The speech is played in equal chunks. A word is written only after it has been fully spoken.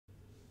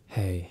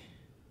Hey,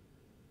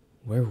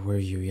 where were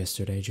you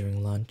yesterday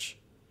during lunch?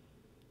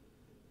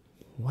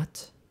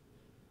 What?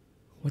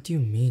 What do you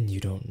mean you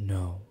don't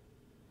know?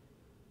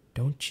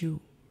 Don't you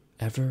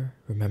ever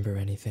remember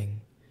anything?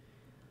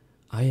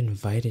 I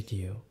invited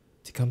you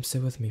to come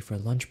sit with me for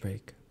lunch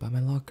break by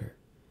my locker.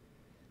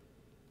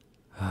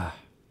 Ah,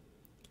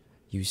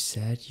 you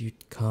said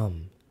you'd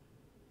come,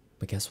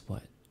 but guess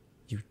what?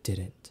 You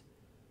didn't.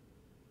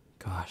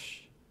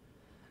 Gosh,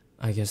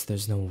 I guess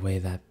there's no way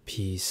that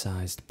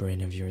pea-sized brain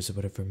of yours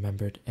would have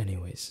remembered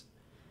anyways.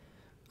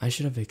 I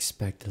should have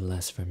expected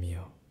less from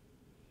you.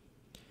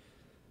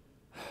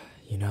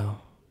 You know,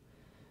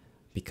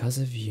 because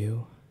of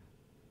you,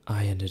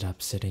 I ended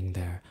up sitting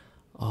there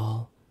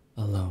all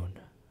alone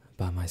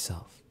by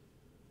myself.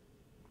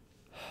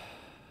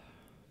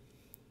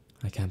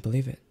 I can't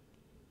believe it.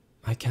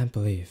 I can't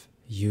believe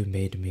you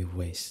made me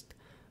waste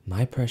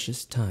my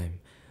precious time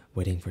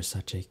waiting for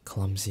such a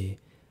clumsy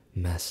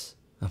mess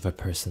of a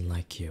person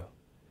like you.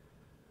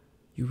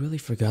 You really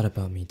forgot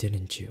about me,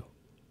 didn't you?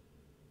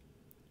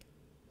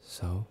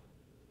 So,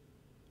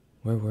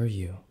 where were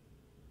you?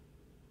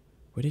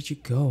 Where did you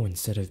go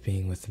instead of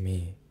being with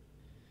me?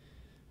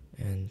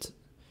 And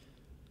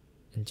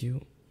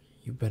you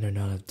better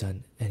not have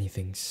done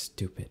anything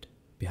stupid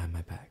behind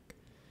my back.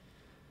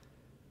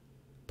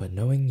 But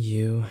knowing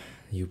you,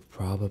 you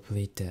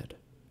probably did.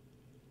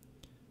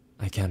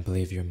 I can't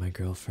believe you're my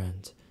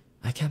girlfriend.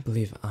 I can't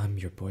believe I'm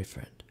your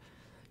boyfriend.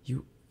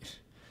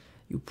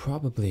 You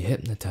probably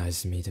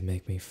hypnotized me to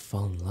make me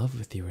fall in love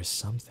with you or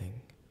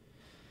something.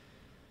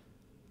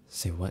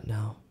 Say what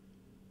now?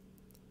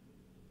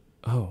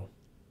 Oh,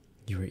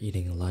 you were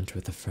eating lunch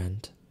with a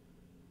friend?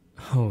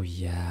 Oh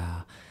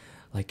yeah,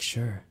 like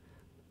sure,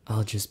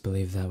 I'll just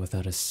believe that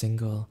without a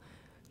single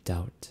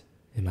doubt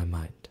in my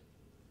mind.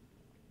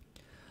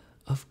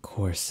 Of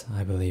course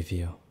I believe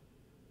you.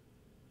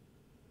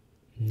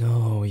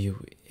 No,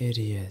 you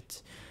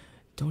idiot.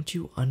 Don't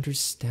you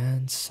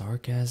understand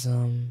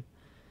sarcasm?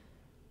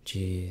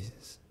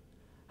 Jeez,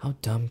 how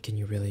dumb can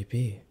you really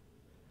be?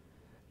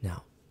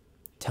 Now,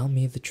 tell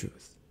me the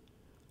truth.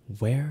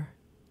 Where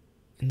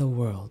in the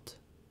world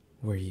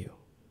were you?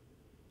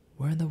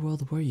 Where in the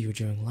world were you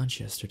during lunch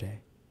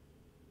yesterday?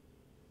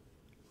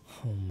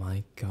 Oh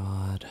my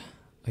god.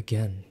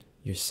 Again,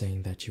 you're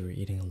saying that you were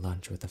eating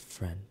lunch with a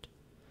friend.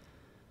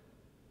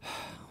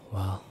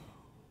 Well,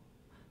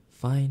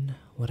 fine,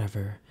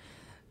 whatever.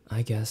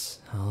 I guess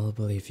I'll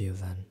believe you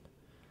then.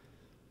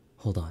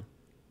 Hold on.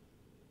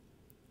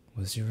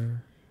 Was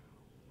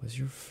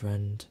your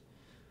friend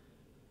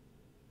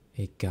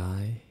a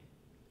guy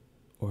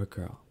or a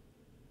girl?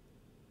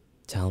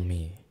 Tell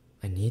me.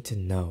 I need to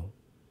know.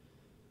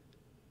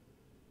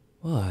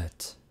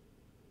 What?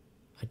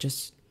 I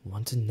just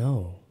want to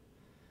know.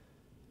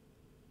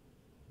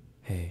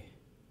 Hey,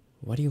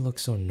 why do you look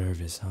so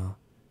nervous, huh?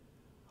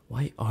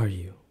 Why are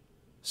you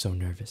so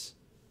nervous?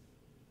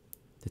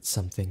 Did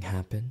something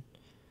happen?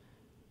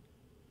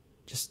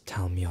 Just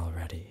tell me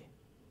already.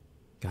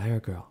 Guy or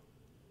girl?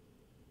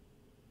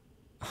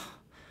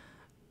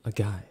 A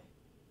guy.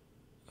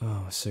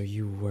 Oh, so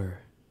you were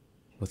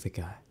with a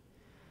guy.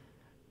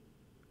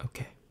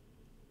 Okay.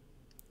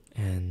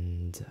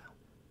 And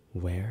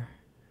where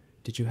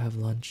did you have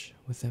lunch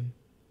with him?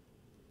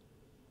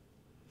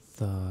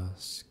 The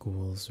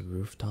school's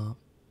rooftop?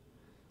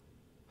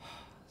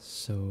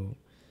 So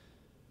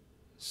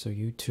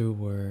you two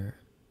were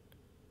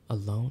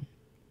alone?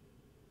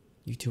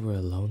 You two were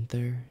alone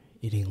there,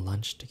 eating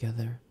lunch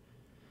together?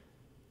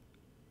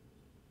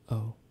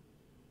 Oh.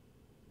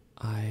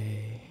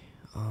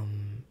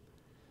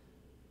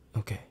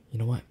 Okay, you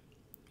know what?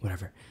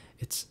 Whatever.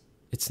 It's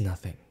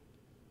nothing.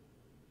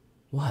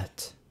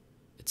 What?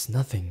 It's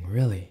nothing,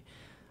 really.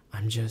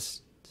 I'm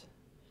just...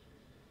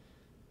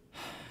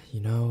 You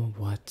know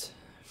what?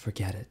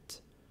 Forget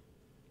it.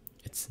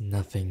 It's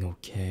nothing,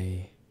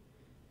 okay?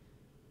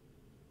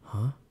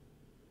 Huh?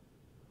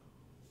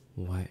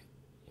 Why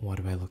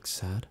do I look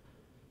sad?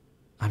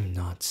 I'm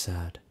not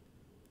sad.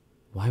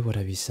 Why would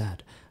I be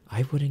sad?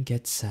 I wouldn't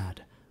get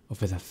sad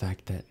over the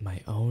fact that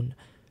my own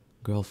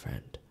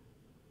girlfriend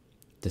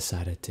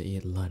decided to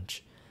eat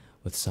lunch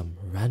with some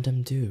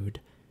random dude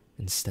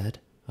instead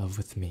of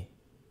with me.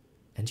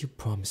 And you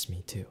promised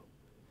me to.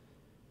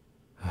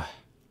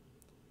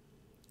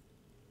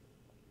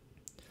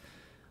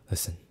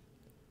 Listen,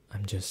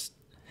 I'm just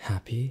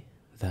happy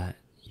that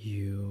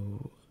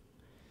you...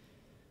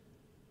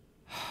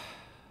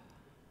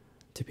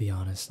 To be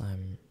honest,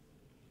 I'm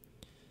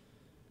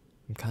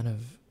kind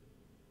of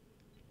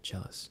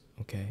jealous,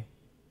 okay?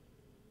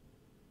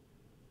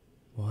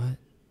 What?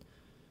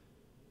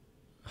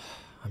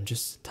 I'm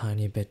just a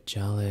tiny bit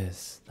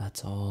jealous,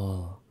 that's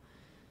all.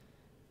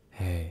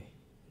 Hey,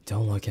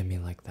 don't look at me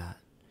like that.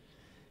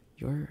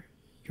 You're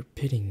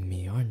pitying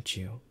me, aren't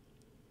you?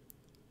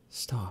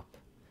 Stop.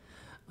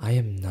 I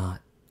am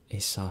not a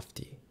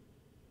softie.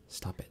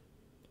 Stop it.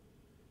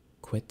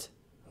 Quit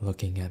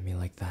looking at me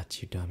like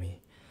that, you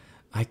dummy.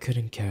 I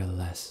couldn't care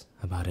less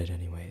about it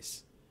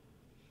anyways.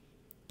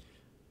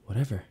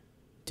 Whatever.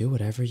 Do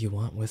whatever you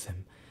want with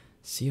him.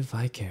 See if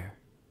I care.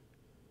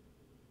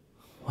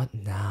 What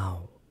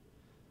now?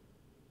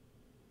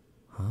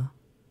 Huh?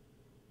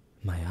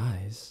 My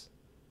eyes?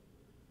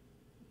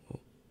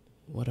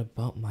 What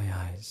about my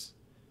eyes?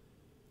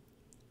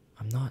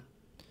 I'm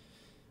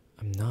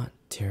not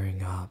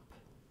tearing up.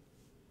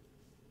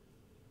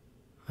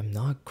 I'm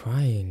not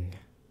crying.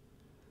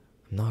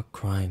 I'm not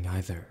crying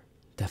either.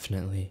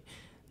 Definitely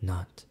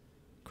not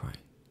crying.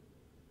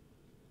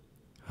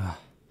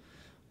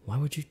 Why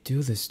would you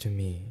do this to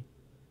me?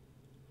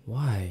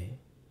 Why?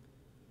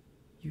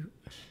 You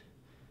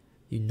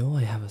know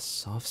I have a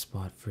soft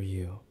spot for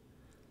you.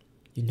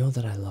 You know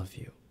that I love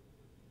you.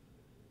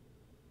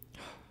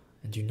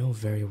 And you know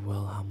very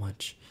well how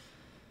much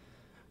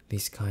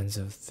these kinds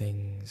of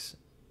things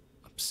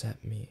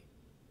upset me.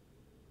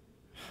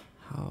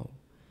 How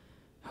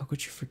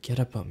could you forget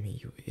about me,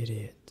 you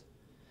idiot?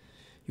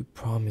 You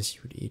promised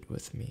you'd eat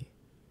with me.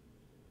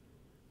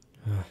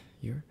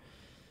 You're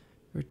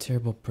a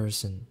terrible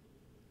person.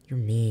 You're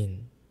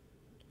mean.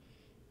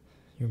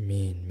 You're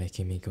mean,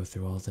 making me go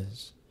through all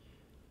this.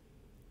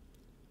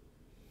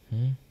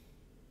 Do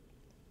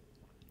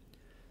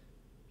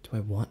I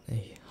want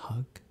a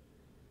hug?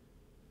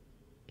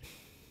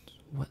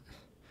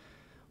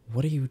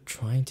 What are you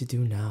trying to do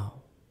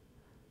now?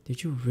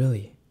 Did you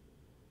really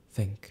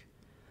think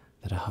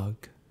that a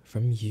hug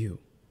from you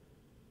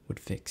would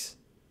fix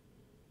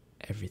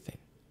everything?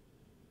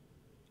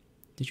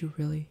 Did you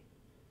really?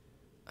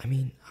 I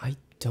mean, I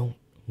don't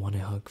want a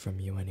hug from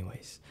you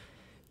anyways.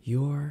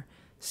 You're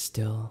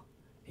still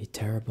a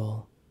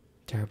terrible,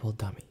 terrible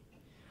dummy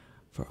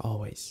for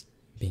always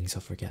being so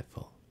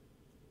forgetful.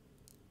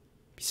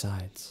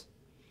 Besides,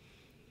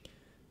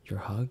 your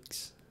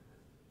hugs,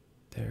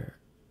 they're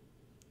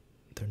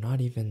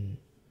not even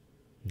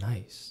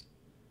nice.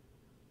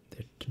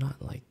 They're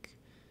not like,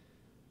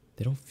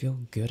 they don't feel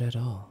good at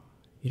all.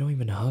 You don't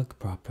even hug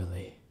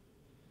properly.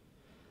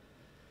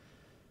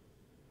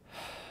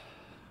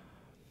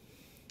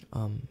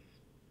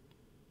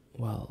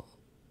 Well,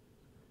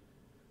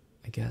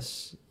 I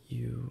guess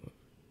you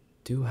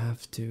do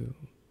have to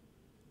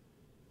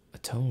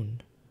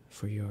atone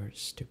for your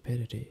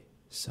stupidity,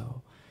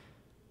 so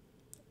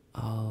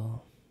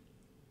I'll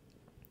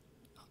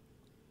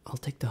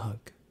take the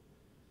hug.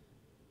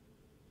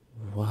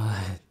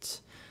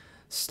 What?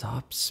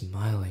 Stop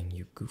smiling,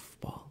 you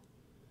goofball.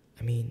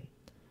 I mean,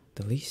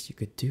 the least you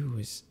could do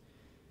is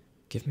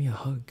give me a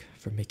hug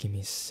for making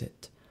me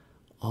sit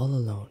all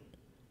alone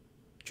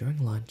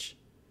during lunch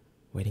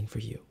waiting for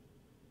you.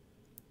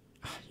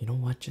 You know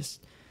what?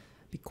 Just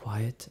be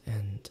quiet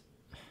and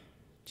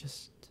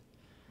just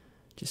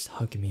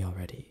hug me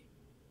already.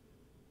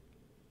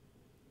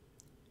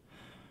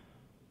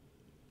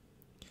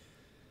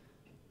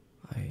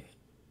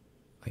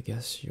 I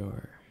guess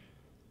your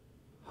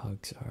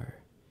hugs are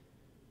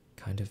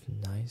kind of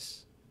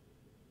nice,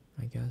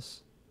 I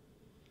guess.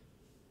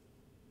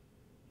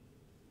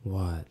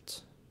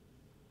 What?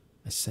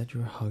 I said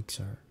your hugs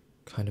are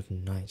kind of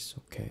nice,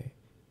 okay?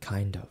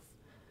 Kind of.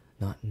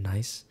 Not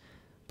nice,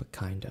 but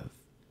kind of.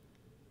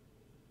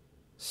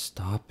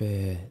 Stop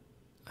it.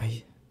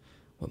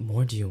 What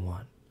more do you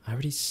want? I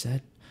already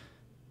said.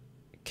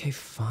 Okay,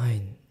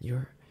 fine.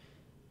 Your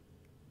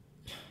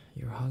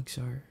hugs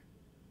are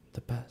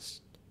the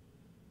best.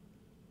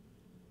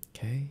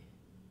 Okay?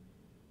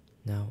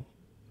 Now,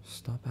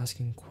 stop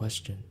asking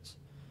questions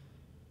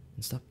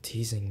and stop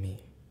teasing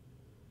me.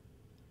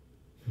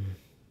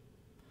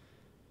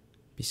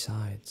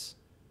 Besides,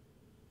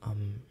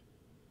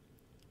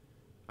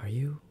 are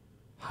you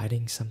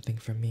hiding something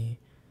from me?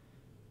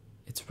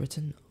 It's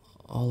written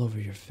all over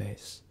your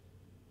face.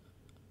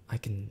 I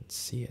can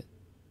see it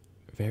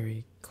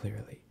very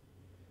clearly.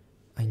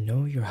 I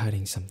know you're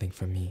hiding something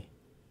from me.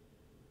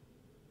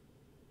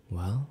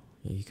 Well,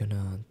 are you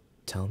gonna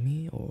tell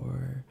me,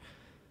 or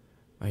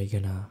are you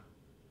gonna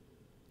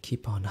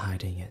keep on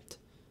hiding it?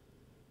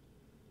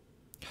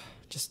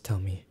 Just tell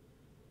me.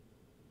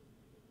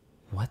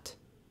 What?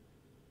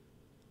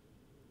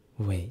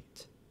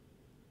 Wait.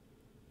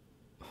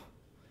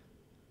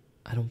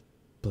 I don't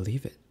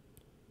believe it.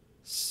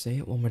 Say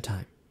it one more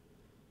time.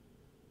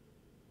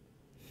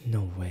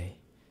 No way.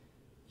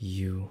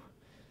 You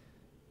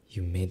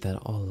made that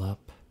all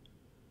up?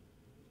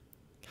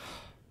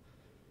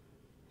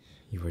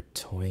 You were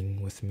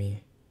toying with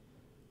me?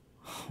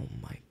 Oh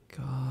my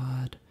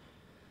god.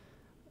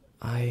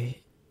 I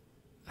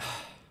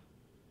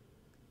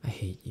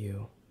hate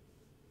you.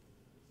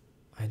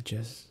 I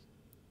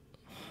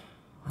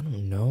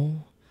don't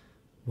know.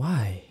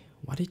 Why?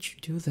 Why did you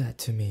do that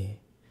to me?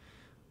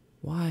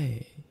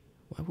 Why?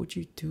 Why would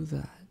you do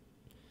that?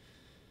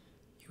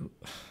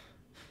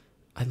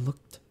 I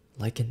looked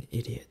like an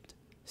idiot,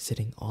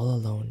 sitting all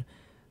alone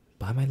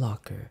by my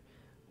locker,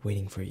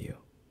 waiting for you.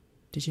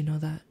 Did you know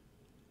that?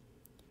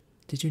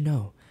 Did you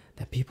know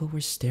that people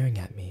were staring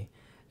at me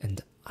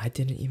and I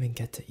didn't even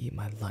get to eat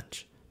my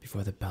lunch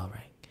before the bell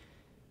rang?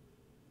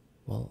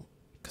 Well,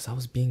 because I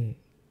was being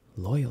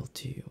loyal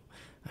to you.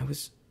 I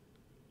was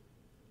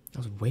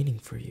waiting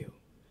for you.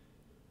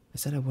 I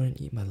said I wouldn't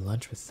eat my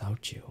lunch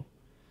without you.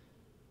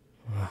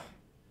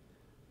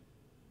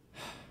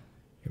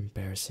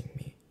 embarrassing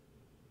me.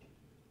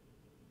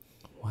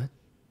 What?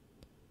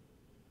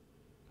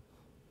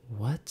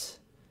 What?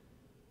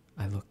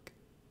 I look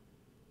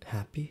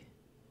happy?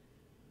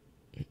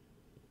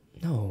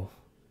 No.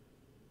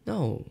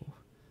 No.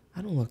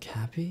 I don't look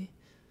happy.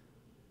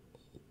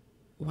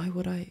 Why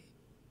would I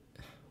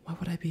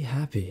be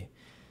happy?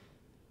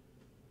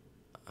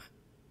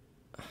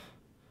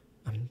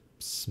 I'm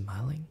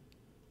smiling?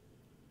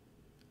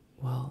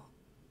 Well,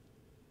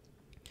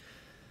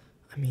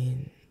 I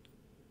mean,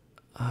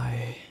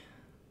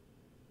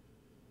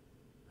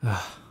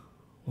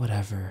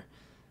 whatever.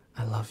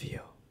 I love you.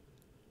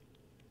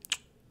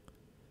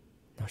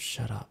 Now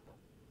shut up.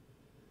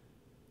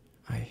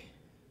 I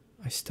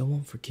still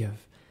won't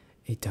forgive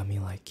a dummy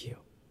like you.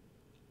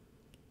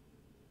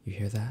 You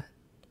hear that?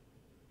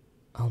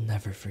 I'll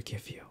never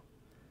forgive you.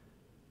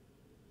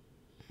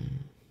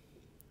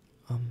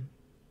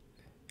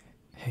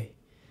 Hey,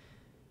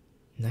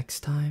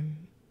 next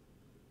time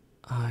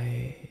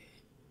I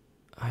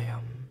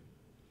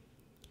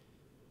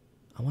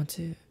want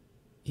to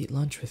eat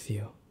lunch with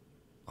you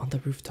on the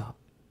rooftop.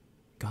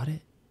 Got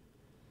it?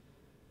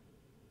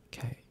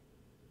 Okay.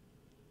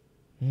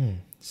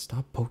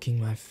 Stop poking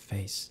my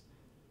face.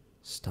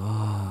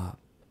 Stop.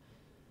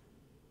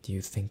 Do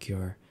you think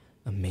you're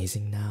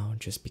amazing now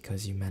just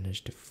because you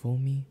managed to fool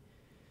me?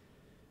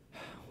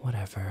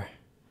 Whatever.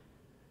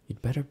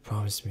 You'd better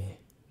promise me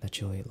that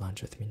you'll eat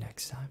lunch with me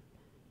next time.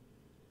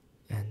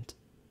 And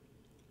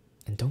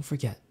don't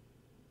forget.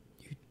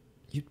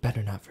 You'd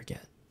better not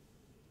forget.